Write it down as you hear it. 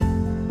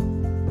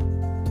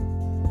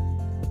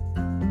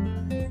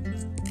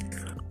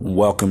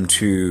Welcome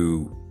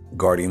to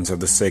Guardians of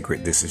the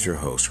Sacred. This is your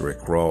host, Rick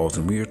Rawls,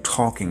 and we are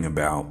talking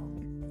about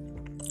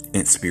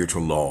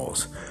spiritual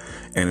laws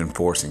and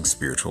enforcing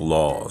spiritual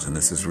laws. And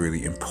this is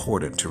really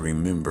important to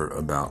remember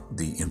about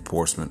the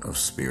enforcement of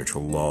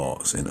spiritual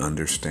laws and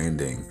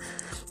understanding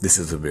this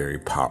is a very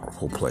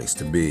powerful place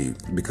to be,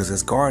 because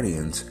as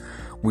guardians,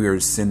 we are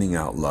sending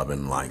out love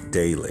and light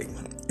daily.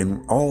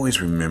 And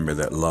always remember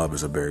that love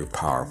is a very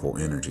powerful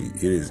energy.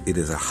 It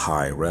is a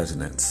high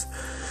resonance.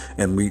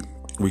 And we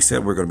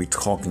said we're going to be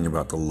talking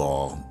about the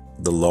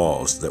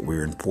laws that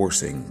we're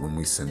enforcing when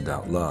we send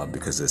out love,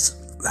 because it's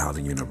how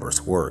the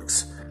universe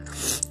works.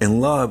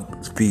 And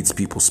love feeds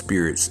people's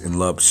spirits, and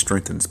love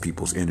strengthens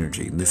people's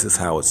energy. And this is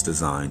how it's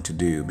designed to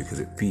do, because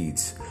it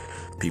feeds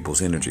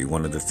people's energy.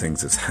 One of the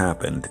things that's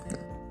happened,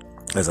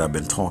 as I've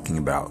been talking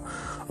about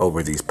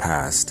over these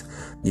past,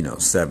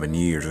 7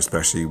 years,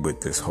 especially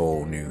with this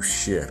whole new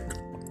shift,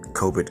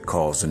 COVID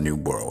caused the new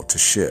world to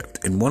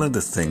shift. And one of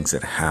the things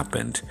that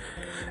happened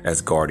as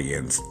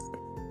guardians,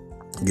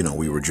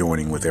 we were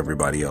joining with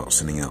everybody else,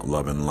 sending out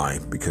love and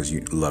light, because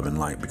you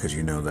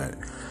know that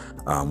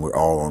we're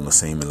all on the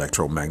same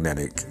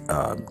electromagnetic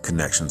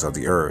connections of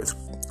the earth.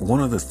 One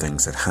of the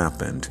things that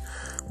happened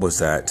was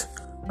that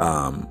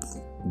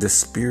the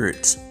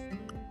spirits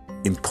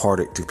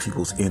imparted to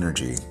people's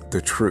energy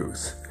the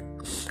truth.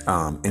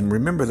 And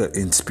remember that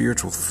in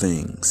spiritual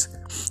things,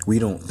 we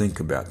don't think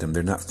about them.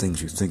 They're not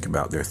things you think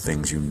about. They're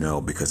things you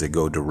know, because they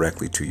go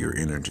directly to your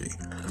energy.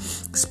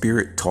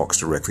 Spirit talks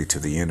directly to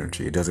the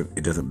energy. It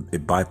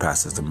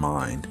bypasses the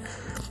mind,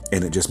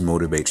 and it just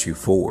motivates you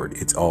forward.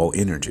 It's all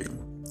energy.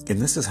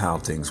 And this is how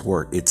things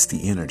work. It's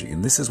the energy.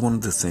 And this is one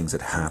of the things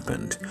that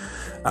happened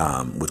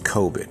with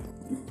COVID,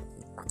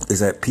 is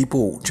that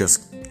people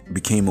just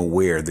became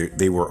aware.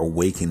 They were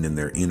awakened in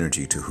their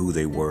energy to who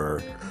they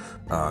were,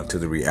 to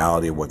the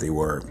reality of what they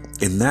were.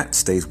 And that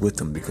stays with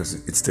them, because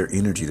it's their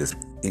energy.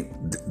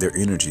 Their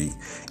energy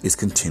is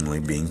continually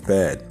being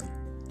fed.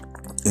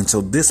 And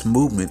so this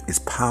movement is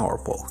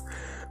powerful,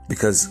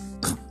 because,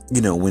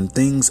 when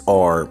things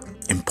are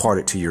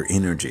imparted to your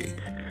energy,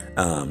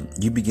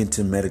 you begin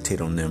to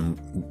meditate on them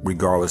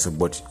regardless of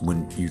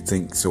when you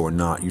think so or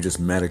not. You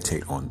just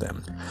meditate on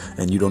them,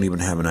 and you don't even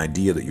have an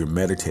idea that you're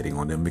meditating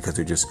on them, because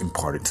they're just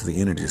imparted to the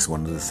energy. It's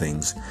one of the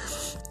things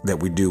that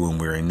we do when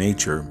we're in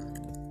nature.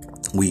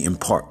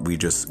 We're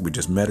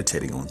just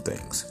meditating on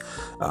things.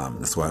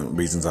 That's one of the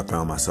reasons I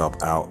found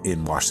myself out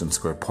in Washington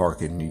Square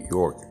Park in New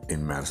York,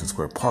 in Madison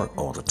Square Park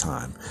all the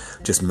time,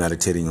 just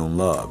meditating on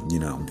love,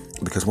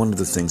 because one of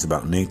the things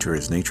about nature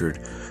is nature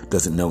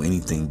doesn't know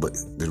anything but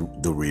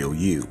the real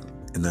you.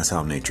 And that's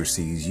how nature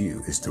sees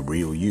you. It's the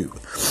real you.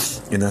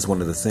 And that's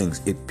one of the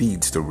things. It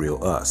feeds the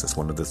real us. That's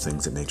one of the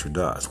things that nature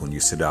does. When you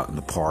sit out in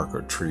the park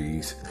or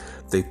trees,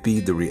 they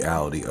feed the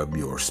reality of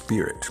your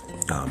spirit.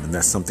 And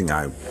that's something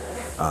I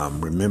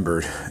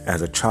remembered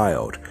as a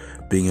child,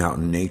 being out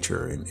in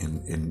nature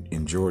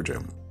in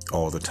Georgia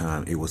all the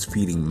time. It was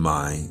feeding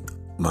my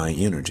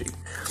energy.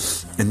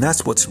 And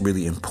that's what's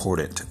really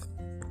important.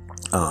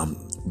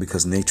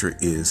 Because nature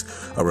is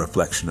a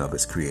reflection of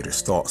its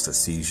creator's thoughts, that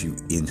sees you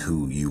in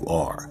who you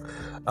are.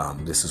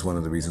 This is one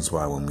of the reasons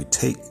why when we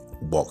take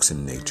walks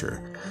in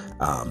nature,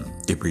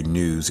 it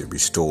renews, it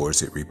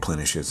restores, it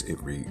replenishes,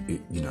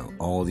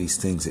 all these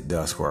things it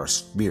does for our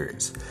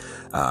spirits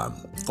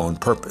on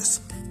purpose.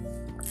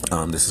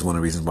 This is one of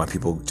the reasons why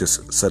people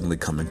just suddenly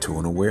come into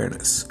an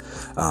awareness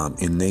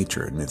in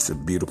nature. And it's a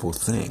beautiful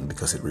thing,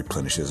 because it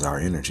replenishes our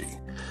energy.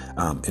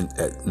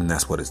 And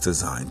that's what it's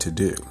designed to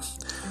do.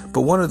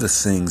 But one of the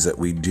things that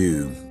we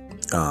do,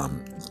 I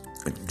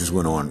just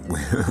went on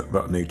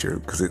about nature,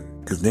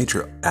 because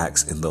nature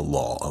acts in the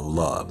law of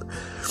love.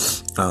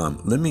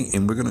 Let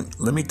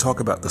me talk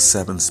about the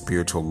 7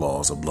 spiritual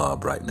laws of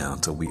love right now,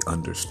 until we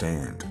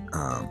understand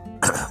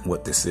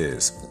what this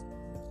is.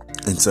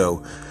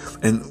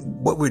 And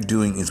what we're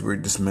doing is we're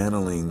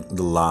dismantling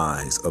the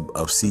lies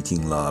of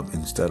seeking love,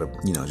 instead of,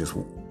 just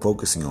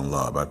focusing on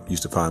love. I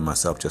used to find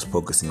myself just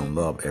focusing on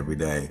love every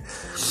day.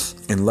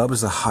 And love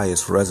is the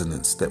highest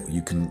resonance that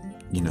you can,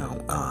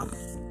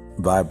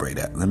 vibrate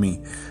at.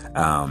 And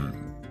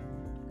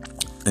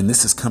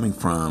this is coming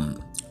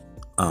from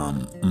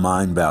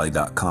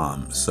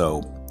mindvalley.com.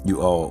 So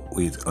you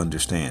always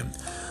understand.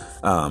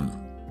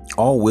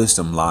 All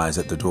wisdom lies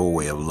at the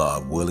doorway of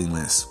love,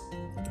 willingness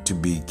to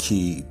be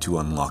key to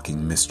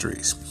unlocking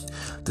mysteries.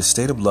 The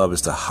state of love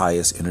is the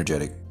highest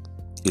energetic,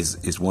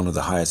 is one of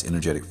the highest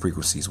energetic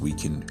frequencies we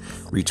can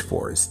reach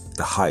for. It's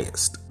the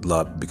highest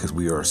love, because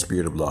we are a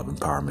spirit of love,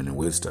 empowerment, and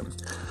wisdom.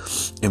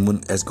 And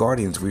when, as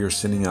guardians, we are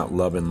sending out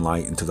love and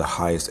light into the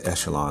highest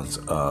echelons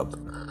of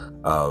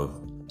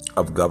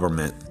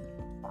government,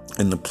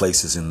 in the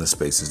places, in the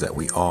spaces that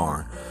we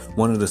are.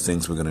 One of the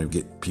things we're going to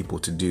get people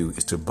to do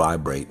is to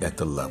vibrate at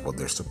the level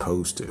they're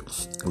supposed to.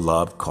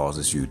 Love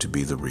causes you to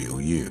be the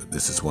real you.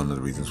 This is one of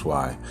the reasons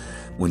why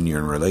when you're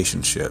in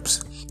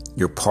relationships,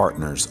 your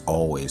partners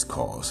always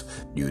cause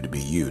you to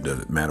be you.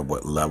 Doesn't matter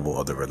what level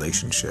of the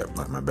relationship.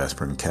 Like my best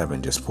friend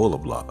Kevin, just full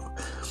of love.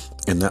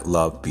 And that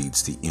love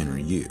feeds the inner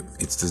you.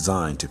 It's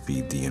designed to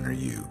feed the inner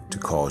you, to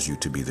cause you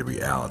to be the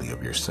reality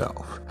of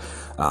yourself.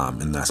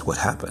 And that's what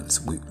happens.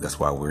 That's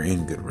why we're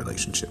in good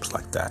relationships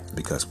like that,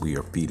 because we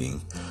are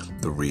feeding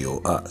the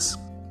real us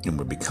and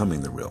we're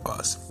becoming the real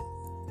us.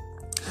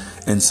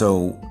 And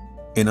so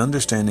in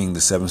understanding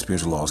the 7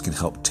 spiritual laws can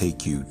help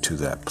take you to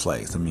that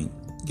place. Let me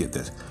get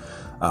this.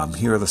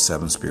 Here are the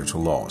 7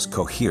 spiritual laws.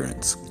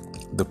 Coherence.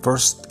 The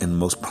first and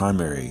most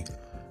primary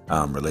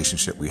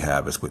relationship we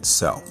have is with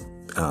self.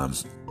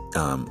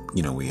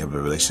 We have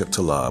a relationship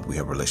to love. We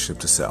have a relationship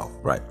to self,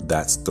 right?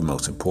 That's the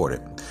most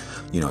important,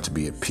 to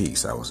be at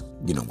peace.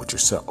 With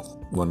yourself.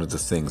 One of the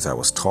things I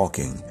was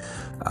talking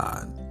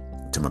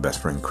to my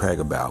best friend Craig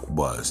about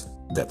was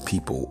that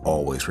people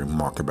always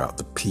remark about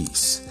the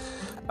peace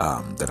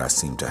that I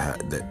seem to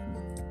have,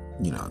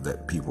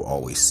 that people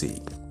always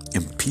see.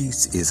 And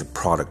peace is a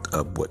product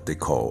of what they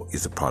call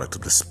is a product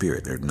of the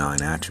spirit. There are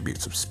 9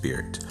 attributes of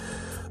spirit: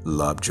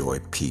 love, joy,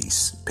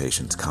 peace,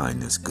 patience,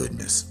 kindness,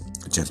 goodness,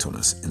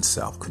 gentleness, and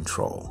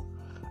self-control.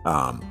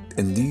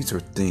 And these are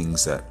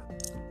things that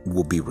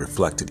will be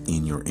reflected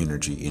in your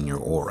energy, in your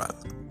aura.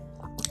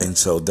 And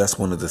so that's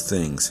one of the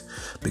things,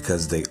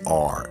 because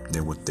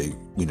they're what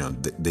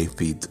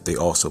they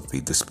also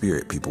feed the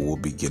spirit. People will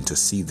begin to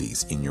see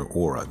these in your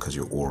aura, because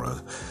your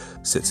aura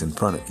sits in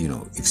front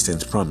of,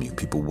 extends from you.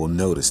 People will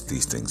notice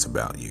these things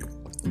about you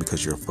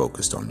because you're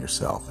focused on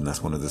yourself. And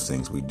that's one of the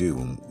things we do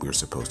when we're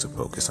supposed to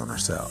focus on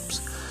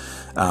ourselves,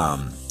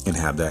 and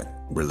have that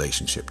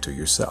relationship to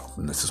yourself.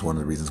 And this is one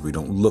of the reasons we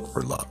don't look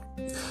for love.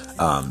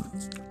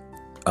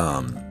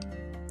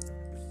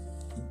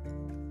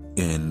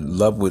 In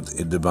love with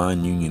a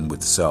divine union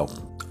with self,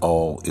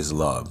 all is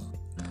love.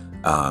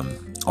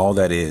 All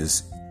that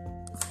is,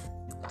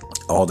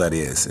 in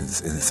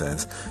a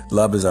sense,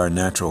 love is our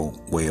natural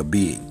way of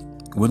being.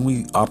 When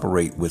we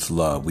operate with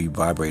love, we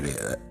vibrate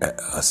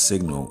a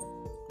signal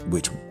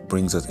which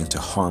brings us into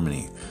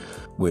harmony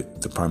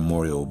with the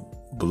primordial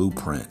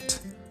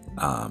blueprint,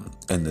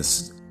 and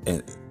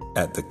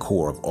at the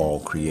core of all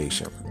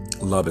creation.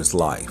 Love is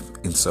life.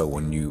 And so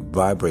when you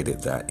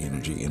vibrated that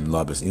energy, and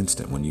love is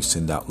instant, when you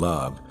send out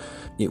love,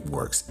 it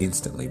works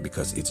instantly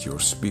because it's your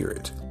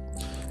spirit.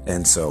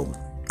 And so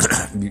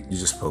you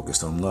just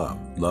focused on love.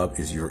 Love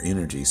is your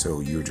energy. So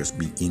you just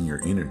be in your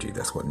energy.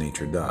 That's what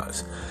nature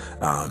does.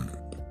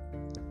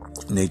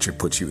 Nature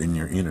puts you in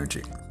your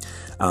energy.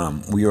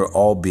 We are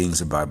all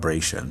beings of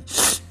vibration.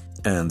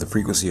 And the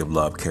frequency of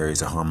love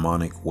carries a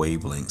harmonic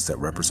wavelengths that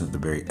represent the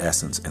very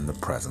essence and the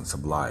presence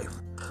of life.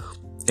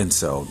 And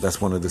so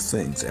that's one of the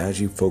things. As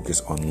you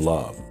focus on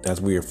love, as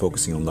we are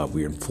focusing on love,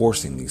 we are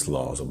enforcing these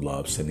laws of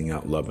love, sending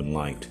out love and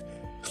light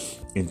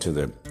into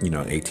the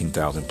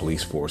 18,000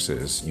 police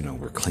forces.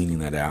 We're cleaning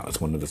that out. It's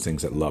one of the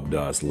things that love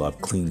does. Love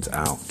cleans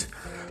out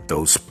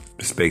those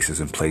spaces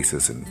and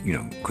places,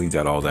 and cleans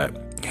out all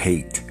that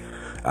hate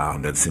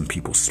that's in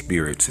people's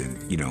spirits,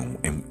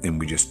 and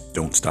we just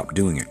don't stop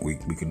doing it. We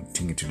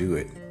continue to do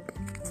it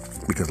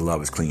because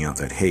love is cleaning out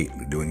that hate.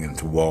 We're doing it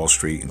into Wall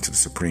Street, into the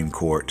Supreme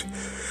Court,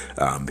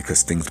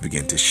 because things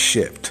begin to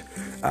shift.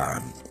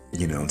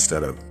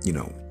 Instead of you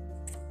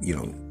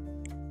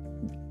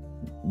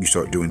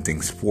start doing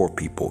things for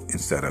people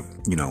instead of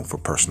for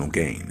personal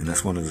gain, and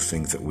that's one of the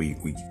things that we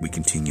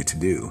continue to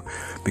do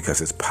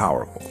because it's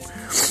powerful.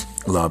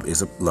 Love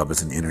is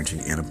an energy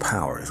and a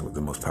power. It's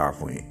the most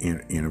powerful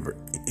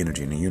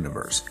energy in the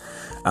universe.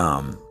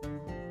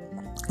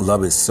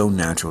 Love is so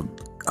natural.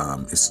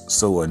 It's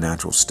so a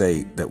natural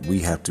state that we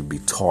have to be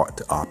taught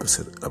the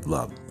opposite of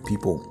love.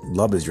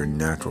 Love is your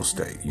natural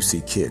state. You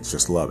see kids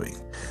just loving,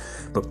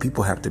 but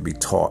people have to be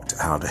taught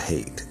how to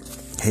hate.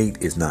 Hate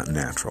is not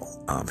natural.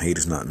 Hate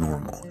is not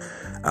normal.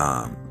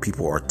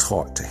 People are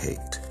taught to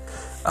hate,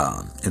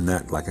 and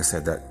that, like I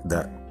said,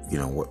 that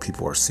what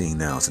people are seeing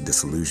now is a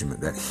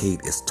disillusionment. That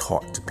hate is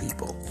taught to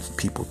people.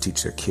 People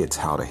teach their kids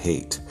how to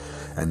hate,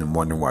 and then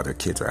wonder why their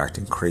kids are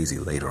acting crazy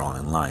later on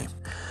in life.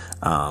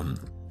 And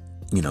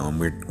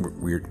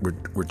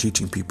we're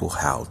teaching people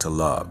how to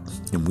love,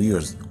 and we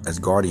are, as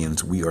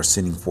guardians, we are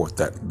sending forth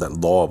that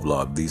law of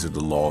love. These are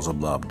the laws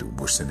of love that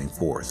we're sending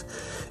forth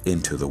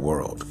into the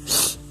world.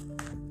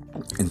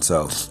 And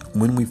so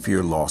when we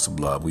fear loss of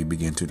love, we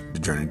begin to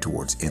journey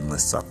towards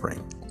endless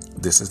suffering.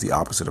 This is the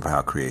opposite of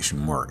how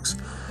creation works.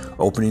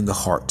 Opening the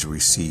heart to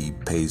receive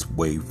paves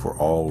way for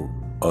all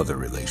other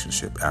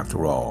relationship.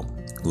 After all,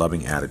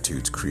 loving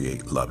attitudes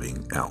create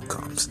loving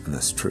outcomes, and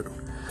that's true.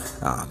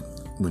 And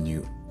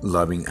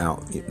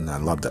I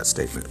love that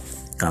statement.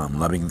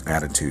 Loving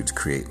attitudes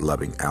create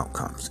loving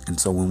outcomes. And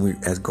so when we,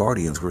 as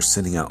guardians, we're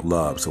sending out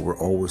love, so we're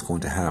always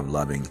going to have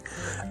loving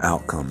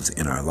outcomes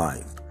in our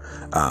life.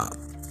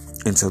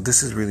 And so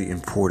this is really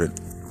important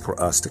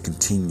for us to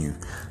continue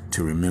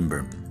to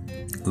remember.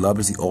 Love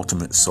is the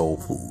ultimate soul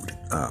food.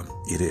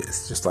 It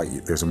is. Just like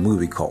there's a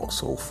movie called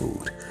Soul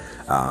Food.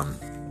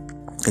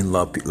 And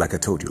love, like I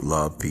told you,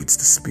 love feeds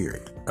the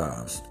spirit.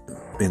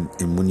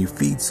 And when you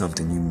feed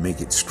something, you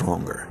make it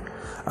stronger.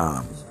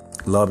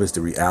 Love is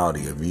the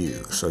reality of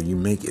you, so you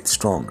make it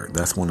stronger.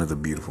 That's one of the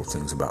beautiful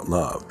things about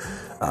love.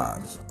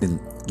 And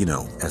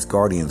as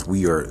guardians,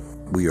 we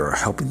are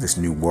helping this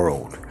new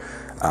world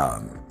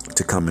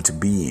to come into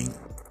being.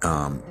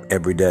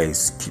 Every day,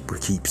 we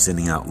keep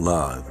sending out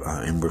love,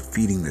 and we're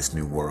feeding this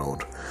new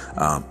world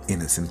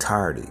in its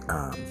entirety.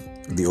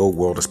 The old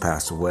world has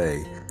passed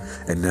away,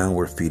 and now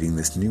we're feeding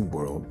this new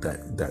world.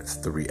 That's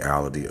the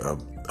reality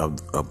of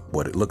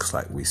what it looks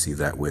like. We see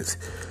that with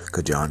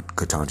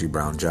Ketanji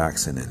Brown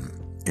Jackson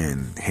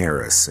and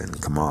Harris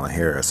and Kamala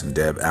Harris and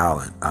Deb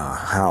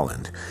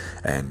Haaland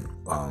and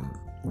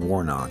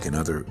Warnock and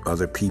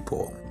other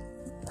people,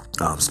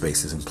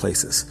 spaces and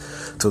places.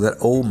 So that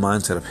old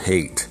mindset of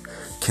hate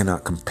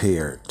cannot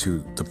compare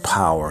to the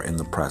power and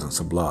the presence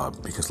of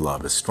love, because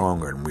love is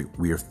stronger, and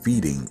we are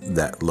feeding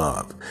that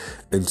love.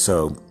 And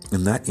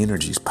that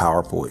energy is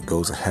powerful. It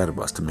goes ahead of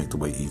us to make the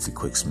way easy,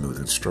 quick, smooth,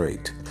 and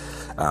straight.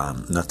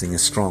 Nothing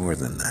is stronger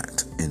than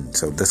that. And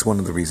so that's one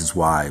of the reasons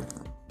why.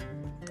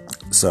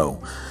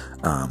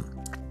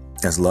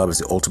 As love is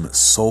the ultimate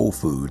soul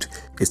food,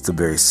 it's the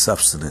very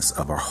substance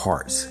of our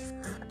hearts.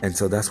 And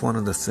so that's one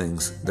of the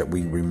things that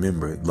we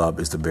remember. Love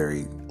is the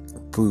very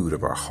food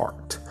of our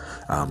heart.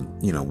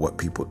 What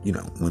people,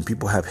 when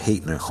people have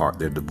hate in their heart,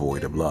 they're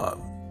devoid of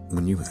love.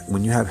 When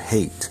you have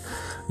hate,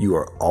 you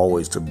are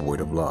always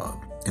devoid of love.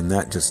 And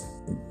that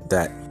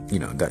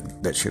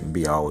shouldn't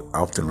be. I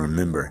often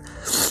remember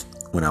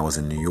when I was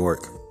in New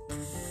York,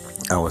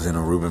 I was in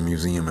a Rubin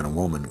Museum, and a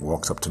woman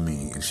walks up to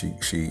me, and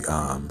she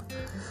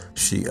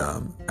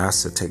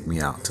asked to take me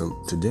out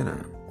to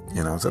dinner.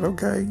 And I said,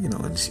 okay,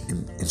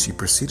 and she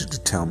proceeded to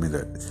tell me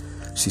that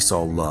she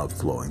saw love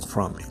flowing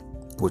from me,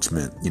 which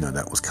meant,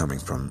 that was coming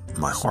from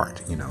my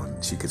heart,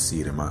 and she could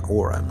see it in my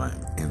aura.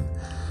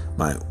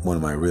 One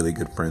of my really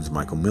good friends,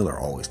 Michael Miller,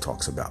 always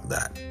talks about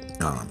that.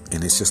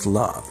 And it's just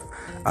love.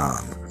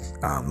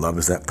 Love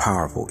is that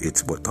powerful.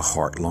 It's what the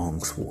heart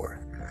longs for.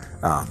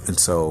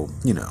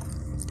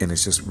 And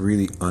it's just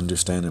really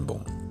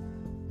understandable.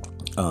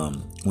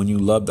 When you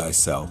love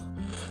thyself,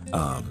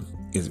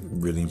 is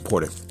really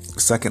important. The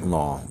second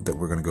law that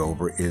we're going to go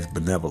over is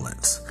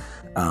benevolence.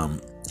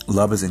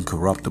 Love is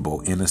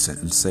incorruptible, innocent,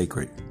 and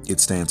sacred. It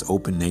stands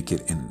open,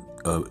 naked, and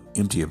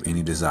empty of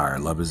any desire.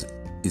 Love is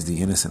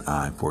the innocent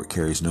eye, for it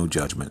carries no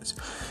judgments,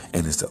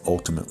 and is the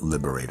ultimate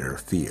liberator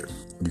of fear.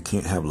 You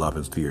can't have love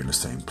and fear in the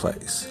same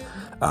place.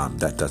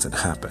 That doesn't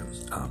happen.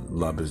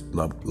 Love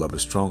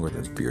is stronger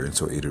than fear, and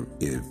so it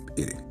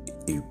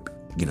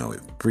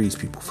frees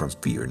people from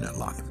fear in their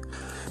life,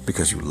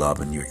 because you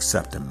love and you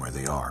accept them where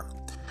they are.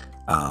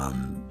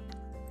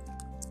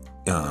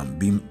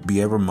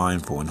 Be ever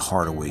mindful and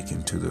heart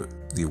awakened to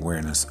the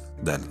awareness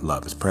that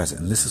love is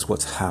present. And this is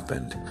what's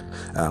happened.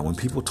 When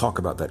people talk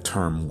about that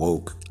term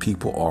woke,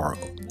 people are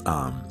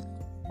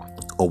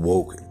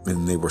awoke,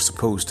 and they were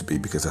supposed to be,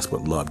 because that's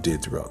what love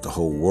did throughout the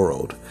whole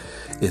world,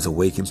 is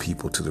awaken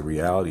people to the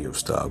reality of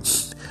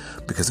stuff,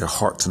 because their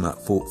hearts are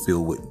not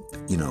filled with,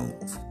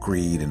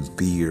 greed and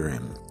fear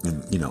and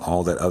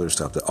all that other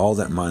stuff. That all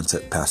that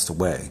mindset passed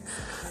away.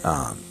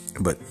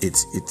 But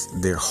it's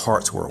their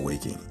hearts were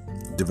awakening.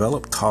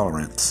 Develop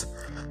tolerance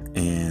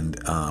and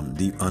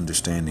deep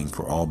understanding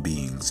for all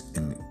beings,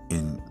 and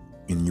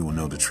you will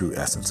know the true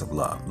essence of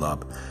love.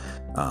 Love,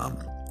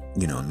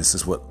 and this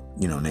is what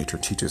nature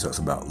teaches us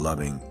about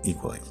loving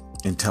equally.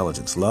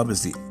 Intelligence. Love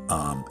is the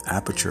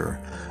aperture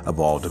of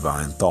all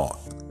divine thought.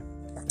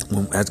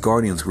 As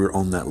guardians, we're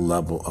on that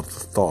level of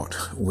thought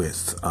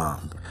with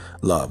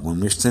love. When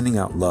we're sending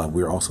out love,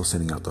 we're also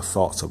sending out the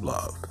thoughts of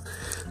love.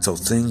 So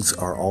things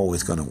are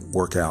always going to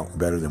work out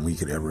better than we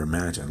could ever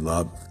imagine.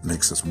 Love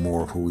makes us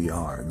more of who we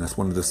are. And that's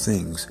one of the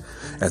things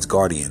as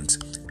guardians,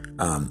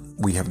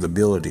 we have the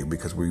ability,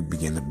 because we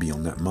begin to be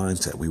on that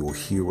mindset. We will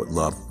hear what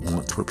love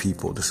wants for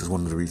people. This is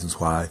one of the reasons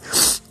why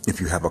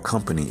if you have a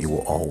company, it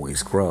will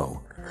always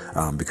grow.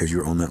 Because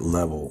you're on that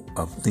level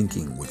of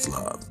thinking with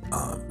love.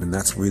 And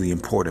that's really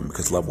important,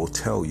 because love will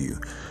tell you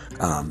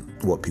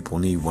what people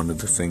need. One of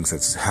the things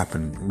that's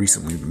happened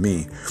recently to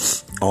me,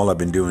 all I've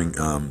been doing,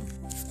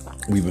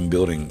 we've been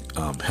building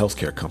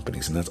healthcare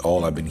companies, and that's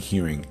all I've been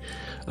hearing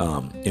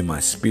in my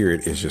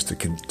spirit, is just to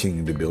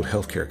continue to build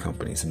healthcare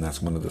companies. And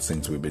that's one of the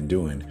things we've been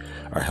doing,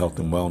 our health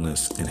and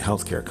wellness and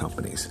healthcare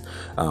companies,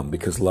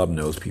 because love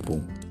knows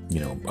people,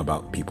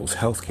 about people's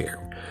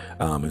healthcare.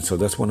 And so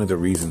that's one of the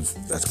reasons,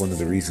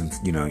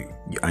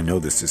 I know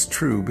this is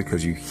true,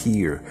 because you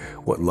hear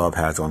what love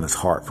has on its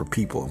heart for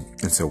people.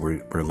 And so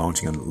we're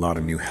launching a lot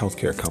of new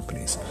healthcare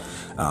companies.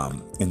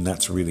 And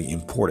that's really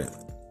important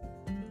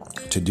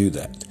to do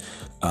that.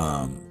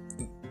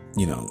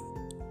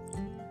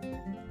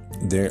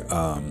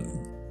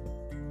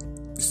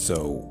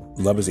 So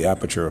love is the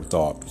aperture of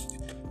thought.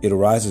 It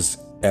arises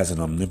as an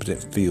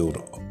omnipotent field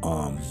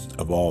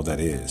of all that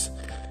is.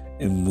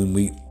 And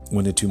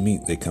when the two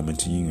meet, they come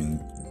into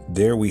union.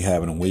 There we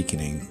have an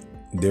awakening.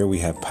 There we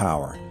have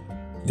power.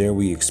 There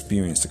we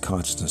experience the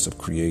consciousness of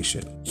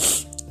creation.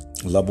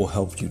 Love will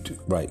help you to,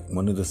 right.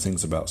 One of the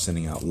things about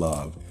sending out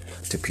love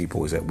to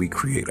people is that we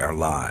create our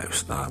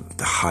lives,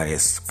 the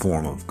highest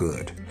form of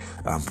good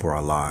for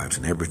our lives.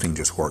 And everything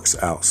just works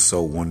out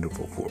so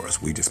wonderful for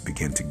us. We just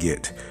begin to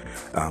get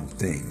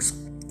things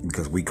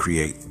because we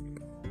create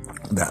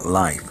that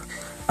life.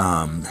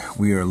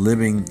 We are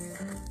living,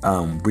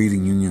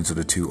 breathing unions of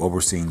the two,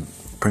 overseeing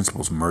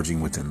principles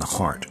merging within the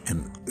heart.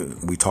 And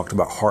we talked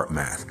about heart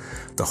math.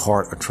 The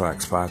heart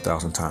attracts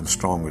 5,000 times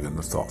stronger than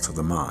the thoughts of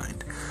the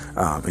mind.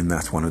 And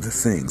that's one of the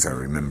things I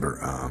remember,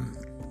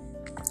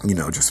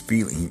 just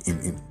feeling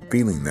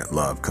that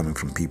love coming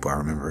from people. I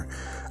remember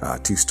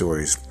two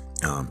stories.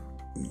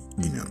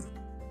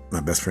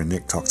 My best friend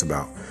Nick talks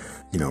about,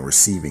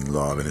 receiving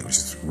love, and it was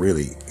just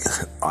really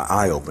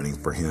eye-opening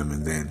for him.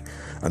 And then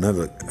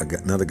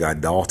another guy,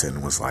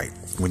 Dalton, was like,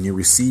 when you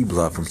receive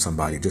love from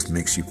somebody, it just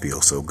makes you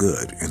feel so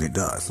good. And it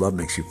does. Love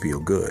makes you feel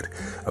good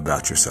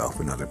about yourself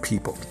and other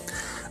people.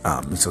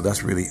 And so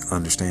that's really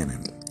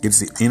understanding. It's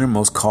the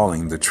innermost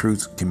calling. The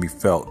truth can be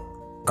felt.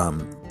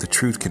 The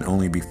truth can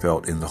only be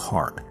felt in the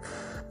heart.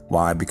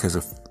 Why? Because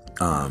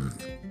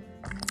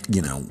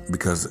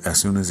as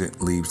soon as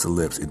it leaves the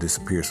lips, it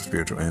disappears from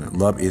spiritual energy.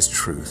 Love is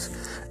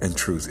truth, and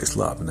truth is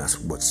love. And that's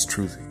what's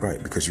truth,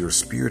 right? Because you're a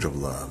spirit of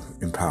love,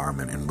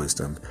 empowerment, and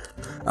wisdom.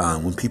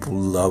 When people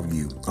love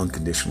you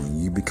unconditionally,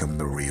 you become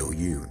the real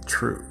you,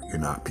 true. You're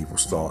not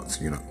people's thoughts.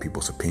 You're not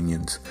people's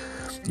opinions.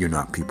 You're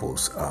not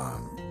people's,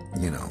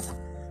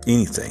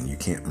 anything. You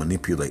can't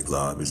manipulate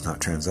love. It's not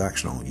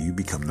transactional. You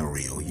become the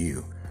real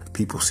you.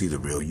 People see the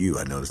real you.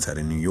 I noticed that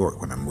in New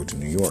York when I moved to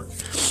New York.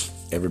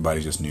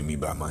 Everybody just knew me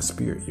by my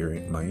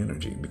spirit, my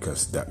energy,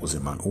 because that was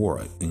in my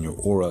aura. And your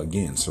aura,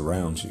 again,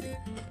 surrounds you.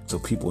 So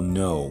people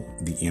know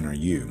the inner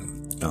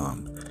you.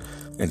 And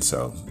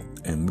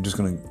we're just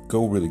going to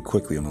go really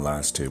quickly on the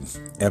last two.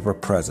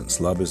 Ever-presence.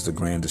 Love is the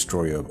grand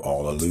destroyer of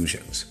all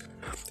illusions.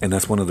 And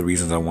that's one of the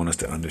reasons I want us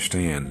to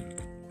understand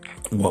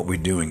what we're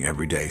doing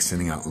every day,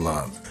 sending out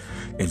love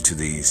into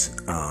these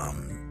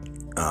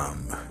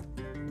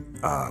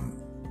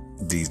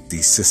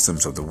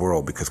systems of the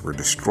world, because we're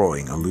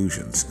destroying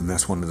illusions. And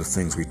that's one of the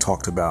things we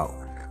talked about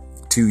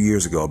 2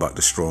 years ago about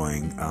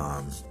destroying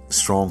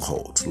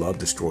strongholds. Love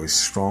destroys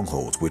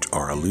strongholds, which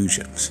are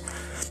illusions.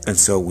 And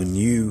so when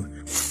you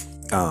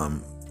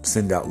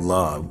send out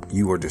love,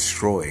 you are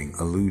destroying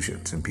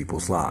illusions in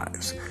people's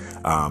lives.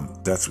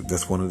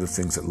 That's one of the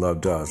things that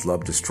love does.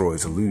 Love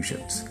destroys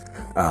illusions.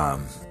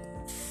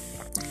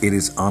 It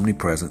is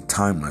omnipresent,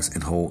 timeless,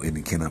 and whole, and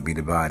it cannot be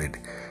divided.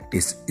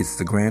 It's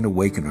the grand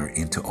awakener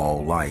into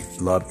all light.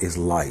 Love is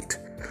light.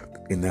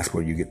 And that's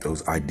where you get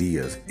those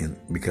ideas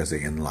because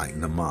they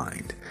enlighten the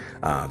mind.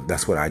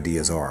 That's what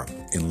ideas are,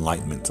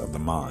 enlightenment of the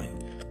mind.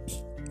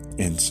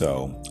 And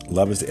so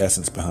love is the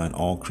essence behind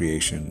all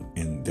creation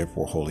and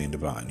therefore holy and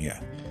divine. Yeah.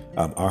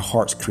 Our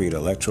hearts create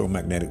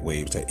electromagnetic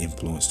waves that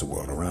influence the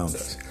world around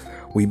us.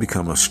 We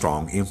become a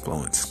strong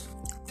influence.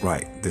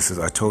 Right.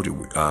 I told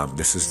you,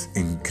 this is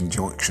in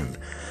conjunction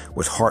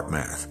with heart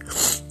math.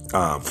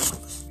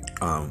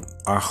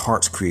 Our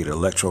hearts create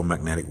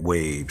electromagnetic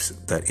waves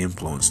that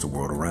influence the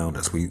world around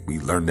us. We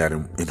learned that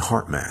in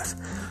heart math,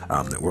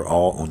 that we're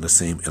all on the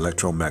same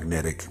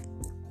electromagnetic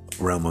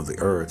realm of the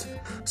earth.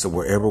 So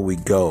wherever we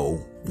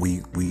go,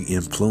 we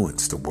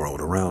influence the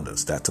world around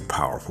us. That's a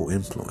powerful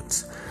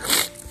influence.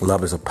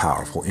 Love is a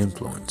powerful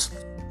influence.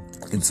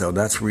 And so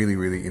that's really,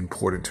 really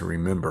important to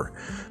remember,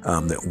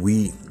 that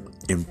we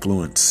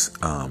influence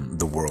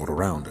the world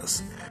around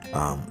us.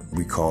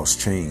 We cause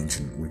change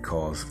and we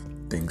cause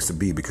things to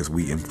be because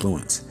we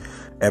influence.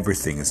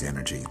 Everything is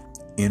energy.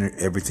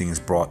 Everything is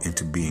brought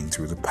into being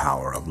through the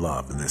power of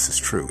love. And this is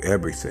true.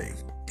 Everything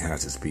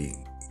has its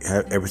being.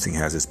 Everything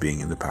has its being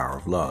in the power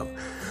of love.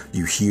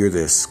 You hear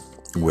this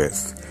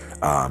with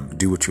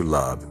do what you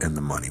love and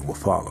the money will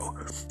follow.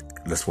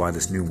 That's why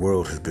this new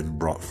world has been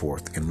brought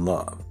forth in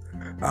love.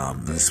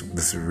 This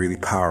is really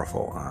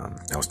powerful.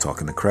 I was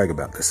talking to Craig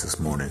about this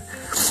morning,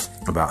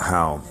 about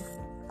how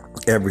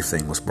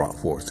everything was brought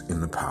forth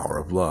in the power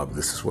of love.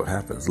 This is what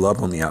happens.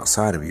 Love on the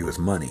outside of you is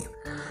money.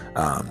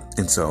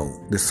 And so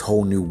this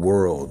whole new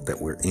world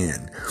that we're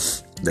in,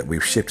 that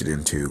we've shifted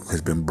into,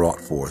 has been brought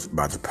forth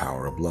by the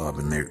power of love.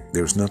 And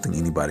there's nothing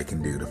anybody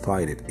can do to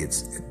fight it.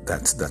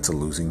 That's a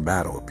losing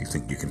battle if you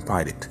think you can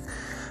fight it.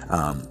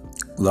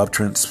 Love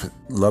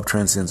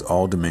transcends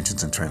all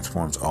dimensions and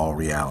transforms all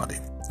reality.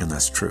 And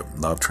that's true.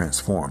 Love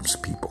transforms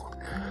people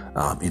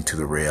into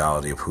the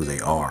reality of who they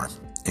are.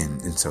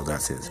 And so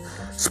that's it.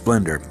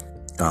 Splendor.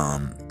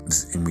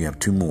 And we have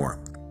two more.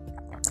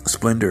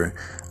 Splendor.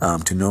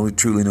 To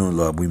truly know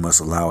love, we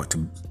must allow it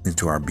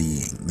into our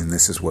being. And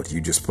this is what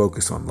you just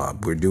focus on,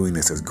 love. We're doing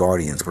this as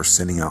guardians. We're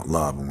sending out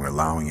love and we're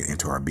allowing it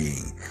into our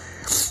being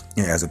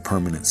as a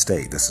permanent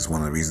state. This is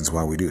one of the reasons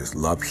why we do this.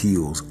 Love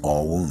heals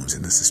all wounds.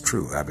 And this is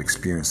true. I've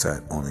experienced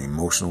that on the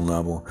emotional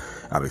level.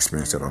 I've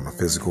experienced that on a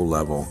physical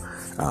level.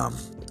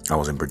 I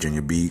was in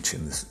Virginia Beach,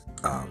 and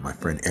my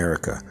friend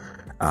Erica,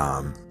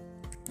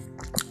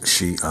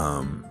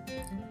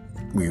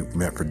 we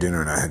met for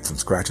dinner, and I had some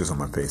scratches on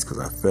my face because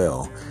I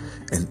fell,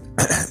 and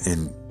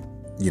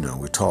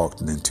we talked,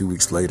 and then 2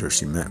 weeks later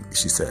she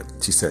said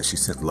she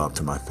sent love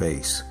to my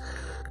face,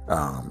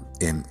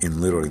 in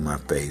literally my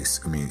face.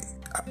 I mean,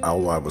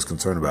 all I was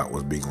concerned about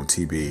was being on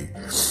TV.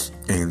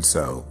 And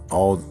so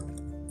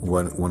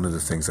one of the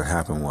things that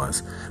happened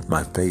was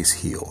my face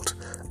healed.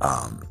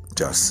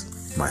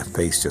 My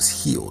face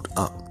just healed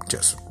up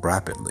just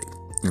rapidly.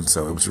 And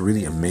so it was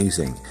really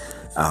amazing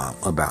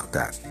about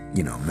that,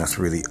 and that's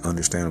really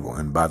understandable.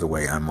 And by the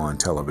way, I'm on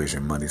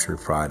television Monday through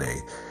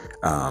Friday,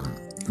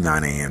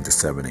 9 a.m. to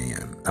 7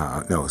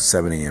 a.m.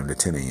 7 a.m. to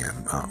 10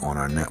 a.m. On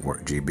our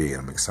network, GB.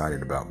 I'm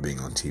excited about being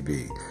on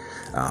TV.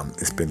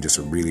 It's been just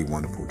a really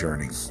wonderful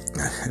journey,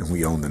 and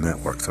we own the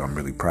network, so I'm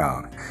really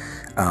proud.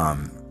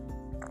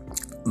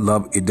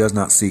 Love, it does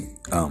not seek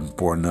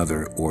for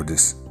another or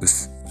this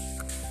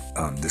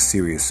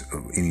serious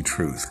of any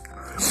truth.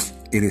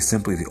 It is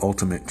simply the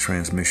ultimate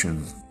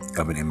transmission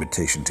of an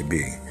invitation to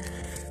be.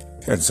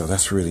 And so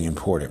that's really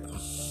important.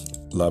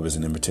 Love is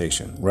an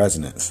invitation.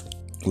 Resonance.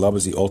 Love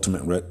is the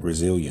ultimate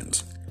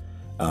resilience.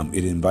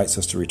 It invites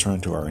us to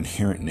return to our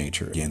inherent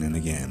nature again and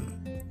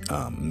again.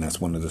 And that's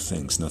one of the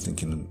things. Nothing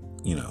can,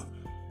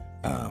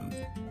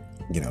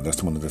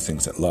 that's one of the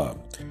things that love.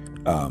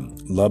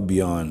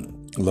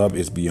 Love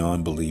is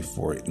beyond belief,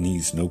 for it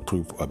needs no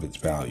proof of its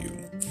value.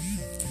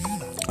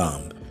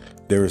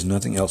 There is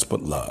nothing else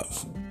but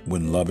love.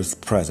 When love is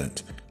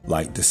present,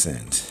 light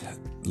descends.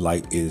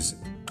 Light is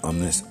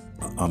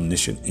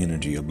omniscient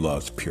energy of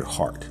love's pure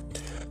heart.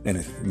 And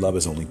if love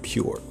is only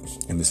pure.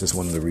 And this is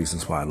one of the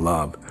reasons why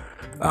love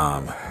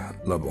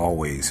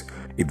always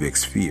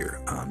evicts fear.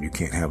 You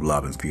can't have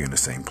love and fear in the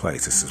same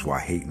place. This is why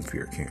hate and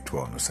fear can't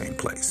dwell in the same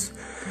place.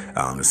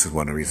 This is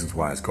one of the reasons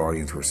why, as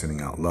guardians, we're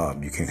sending out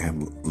love. You can't have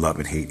love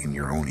and hate in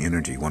your own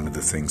energy. One of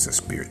the things that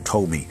Spirit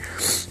told me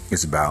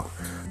is about,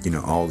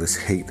 all this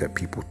hate that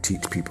people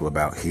teach people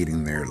about,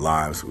 hating their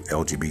lives,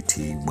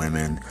 LGBT,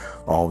 women,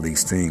 all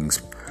these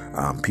things.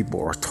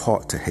 People are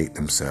taught to hate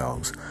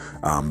themselves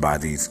by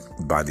these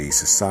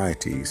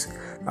societies,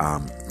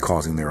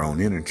 causing their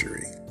own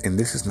injury. And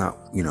this is not,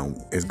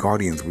 as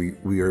guardians,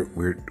 we are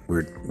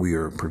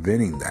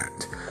preventing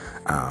that.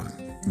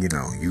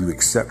 You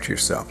accept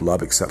yourself.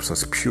 Love accepts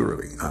us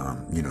purely.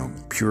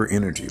 Pure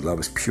energy. Love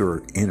is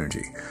pure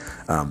energy.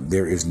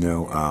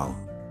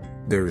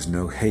 There is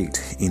no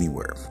hate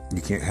anywhere.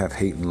 You can't have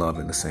hate and love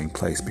in the same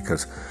place,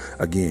 because,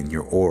 again,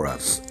 your aura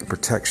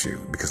protects you,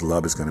 because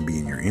love is going to be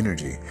in your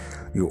energy.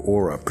 Your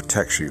aura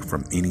protects you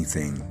from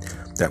anything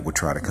that would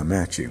try to come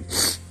at you.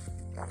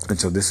 And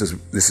so this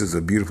is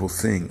a beautiful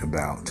thing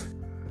about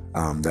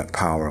that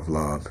power of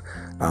love,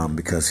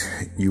 because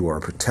you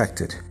are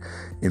protected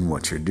in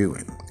what you're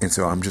doing. And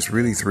so I'm just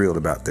really thrilled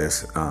about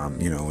this,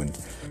 and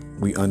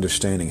we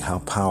understanding how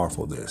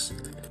powerful this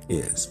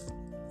is.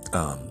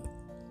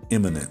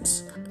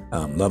 Immanence.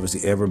 Love is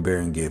the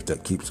ever-bearing gift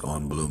that keeps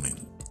on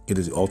blooming. It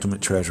is the ultimate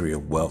treasury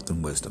of wealth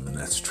and wisdom, and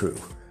that's true.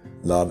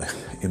 Love,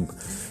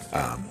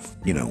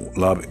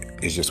 love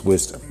is just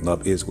wisdom.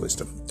 Love is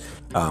wisdom.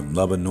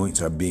 Love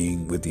anoints our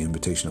being with the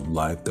invitation of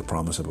life, the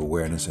promise of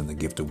awareness, and the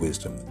gift of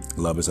wisdom.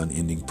 Love is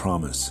unending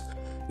promise,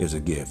 is a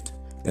gift,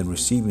 and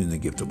receiving the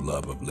gift of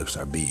love uplifts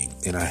our being.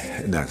 And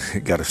I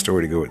got a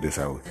story to go with this.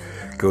 I would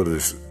go to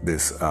this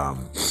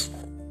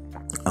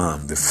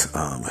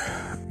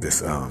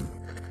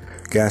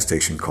gas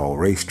station called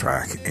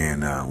Racetrack,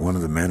 and one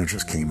of the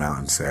managers came out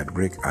and said,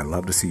 "Rick, I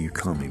love to see you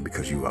coming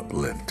because you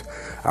uplift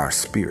our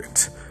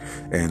spirits."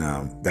 And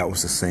that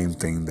was the same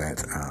thing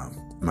that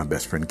my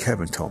best friend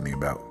Kevin told me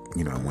about,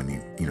 when he,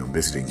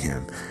 visiting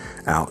him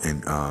out in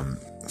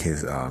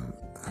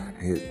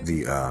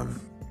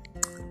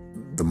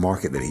the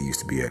market that he used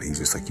to be at. He's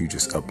just like, you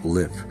just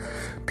uplift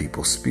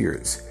people's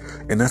spirits.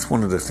 And that's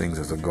one of the things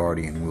as a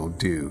guardian will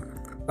do.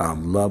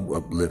 Love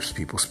uplifts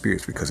people's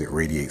spirits because it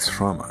radiates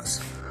from us.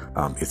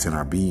 It's in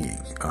our being.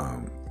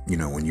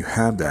 When you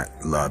have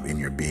that love in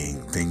your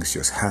being, things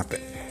just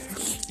happen.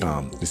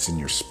 It's in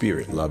your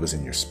spirit. Love is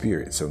in your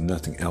spirit, so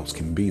nothing else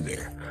can be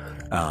there.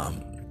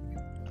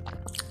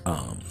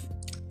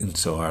 And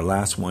so our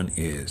last one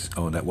is,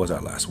 that was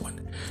our last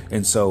one.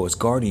 And so as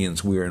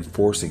guardians, we're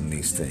enforcing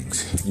these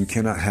things. You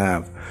cannot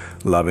have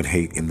love and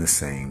hate in the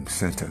same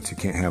sentence. You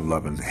can't have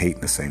love and hate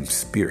in the same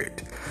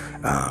spirit.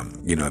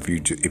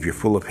 If you're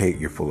full of hate,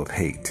 you're full of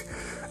hate,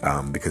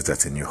 because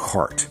that's in your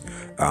heart.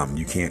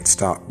 You can't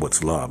stop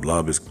what's love.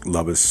 Love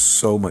is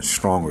so much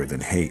stronger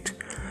than hate.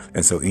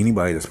 And so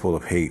anybody that's full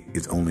of hate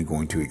is only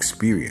going to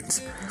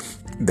experience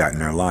that in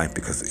their life,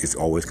 because it's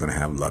always going to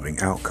have loving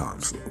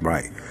outcomes,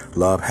 right?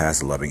 Love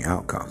has loving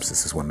outcomes.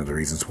 This is one of the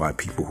reasons why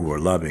people who are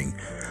loving,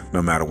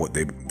 no matter what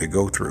they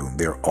go through,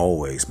 they're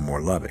always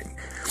more loving.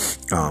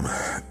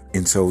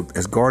 And so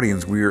as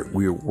guardians,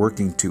 we're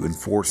working to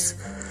enforce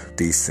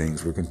these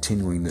things. We're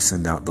continuing to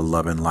send out the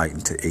love and light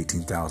into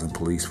 18,000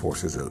 police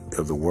forces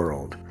of the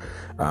world.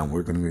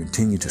 We're going to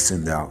continue to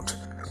send out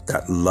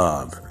that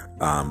love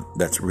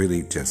that's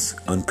really just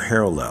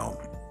unparalleled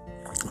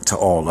to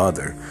all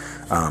other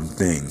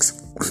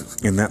things.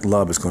 And that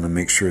love is going to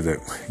make sure that,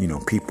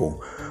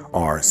 people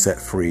are set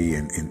free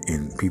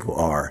and people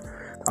are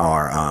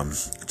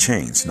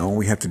changed. And all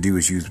we have to do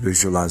is use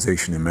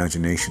visualization,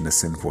 imagination to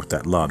send forth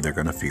that love. They're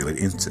going to feel it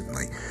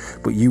instantly.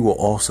 But you will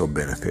also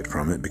benefit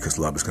from it because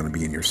love is going to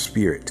be in your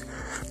spirit.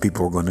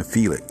 People are going to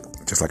feel it.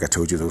 Just like I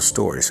told you those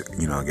stories,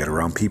 I get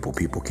around people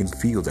can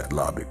feel that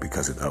love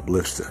because it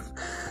uplifts them.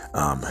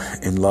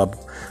 And love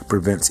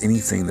prevents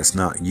anything that's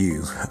not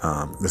you.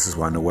 This is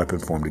why no weapon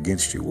formed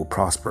against you will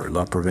prosper.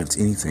 Love prevents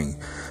anything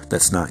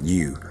that's not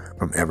you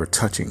from ever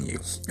touching you.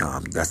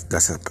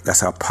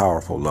 That's how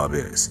powerful love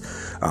is.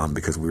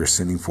 Because we're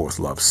sending forth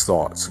love's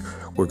thoughts,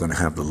 we're going to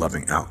have the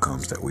loving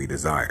outcomes that we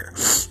desire.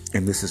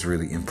 And this is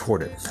really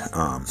important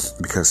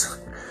because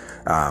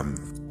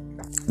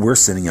we're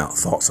sending out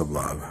thoughts of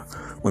love.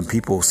 When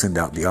people send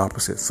out the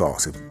opposite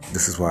thoughts,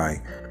 this is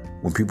why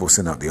when people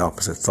send out the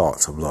opposite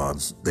thoughts of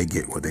love, they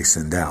get what they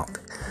send out.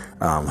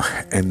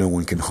 And no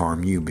one can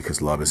harm you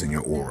because love is in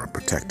your aura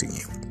protecting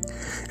you.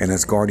 And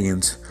as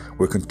guardians,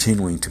 we're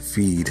continuing to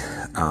feed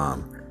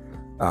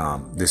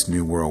this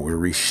new world. We're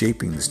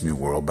reshaping this new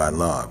world by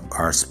love.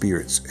 Our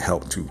spirits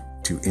help to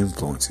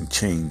influence and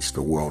change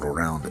the world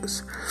around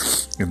us.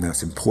 And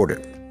that's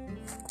important.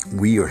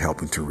 We are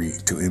helping to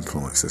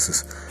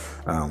influence.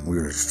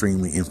 We're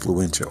extremely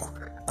influential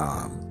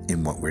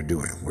in what we're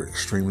doing. We're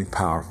extremely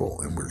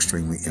powerful and we're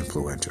extremely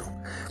influential.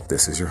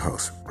 This is your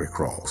host, Rick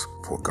Rawls,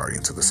 for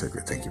Guardians of the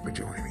Sacred. Thank you for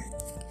joining me.